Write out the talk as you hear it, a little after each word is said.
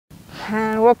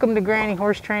and welcome to Granny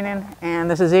Horse Training. And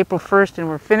this is April 1st and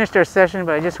we're finished our session,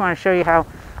 but I just want to show you how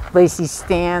Lacey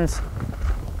stands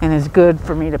and is good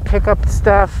for me to pick up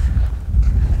stuff,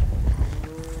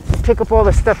 pick up all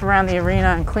the stuff around the arena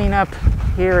and clean up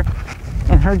here,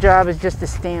 and her job is just to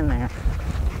stand there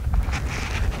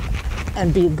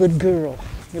and be a good girl.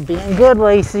 You're being good,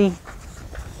 Lacey.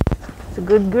 It's a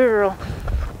good girl.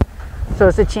 So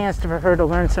it's a chance for her to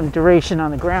learn some duration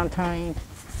on the ground tying.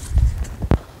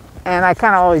 And I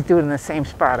kind of always do it in the same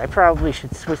spot. I probably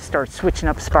should start switching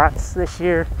up spots this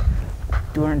year.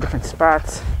 Do her in different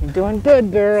spots. You're doing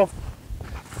good, girl.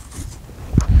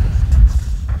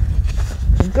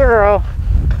 Good girl.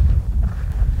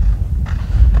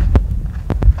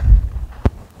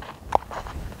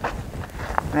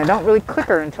 And I don't really click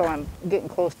her until I'm getting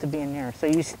close to being near. So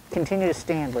you continue to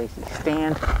stand, Lacey.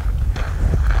 Stand.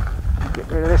 Get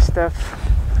rid of this stuff.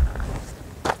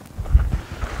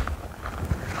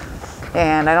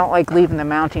 And I don't like leaving the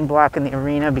mounting block in the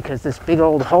arena because this big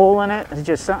old hole in it is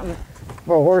just something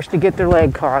for a horse to get their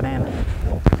leg caught in.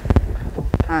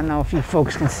 I don't know if you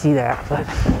folks can see that, but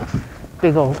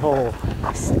big old hole.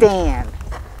 Stand.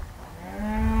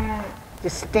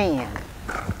 Just stand.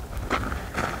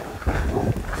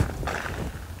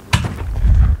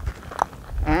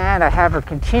 And I have her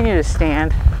continue to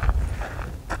stand.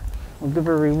 We'll give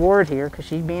her a reward here because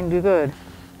she's being too good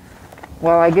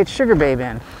while I get Sugar Babe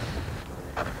in.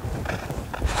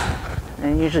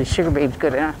 And usually Sugar Babe's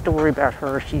good. I don't have to worry about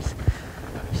her. She's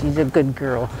a good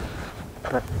girl.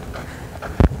 But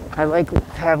I like to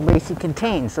have Lacey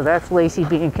contained, so that's Lacey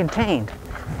being contained.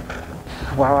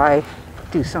 While I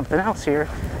do something else here,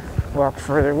 walk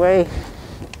further away,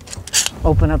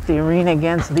 open up the arena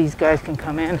again so these guys can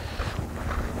come in.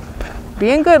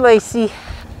 Being good, Lacey.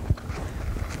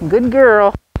 Good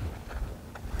girl.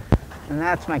 And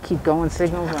that's my keep going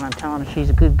signals when I'm telling her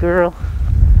she's a good girl.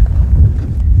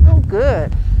 Oh,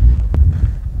 good.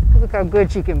 Look how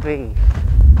good she can be.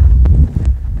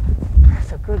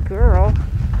 That's a good girl.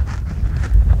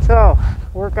 So,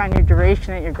 work on your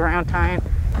duration at your ground tying.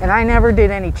 And I never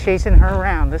did any chasing her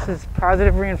around. This is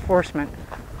positive reinforcement.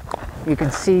 You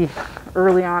can see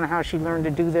early on how she learned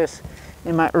to do this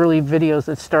in my early videos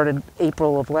that started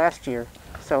April of last year.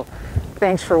 So,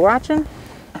 thanks for watching,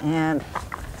 and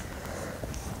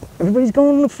everybody's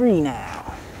going to free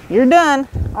now. You're done.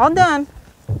 All done.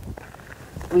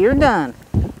 We are done.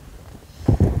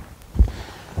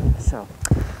 So,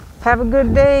 have a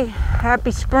good day.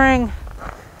 Happy spring.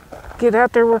 Get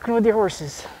out there working with your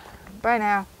horses. Bye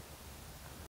now.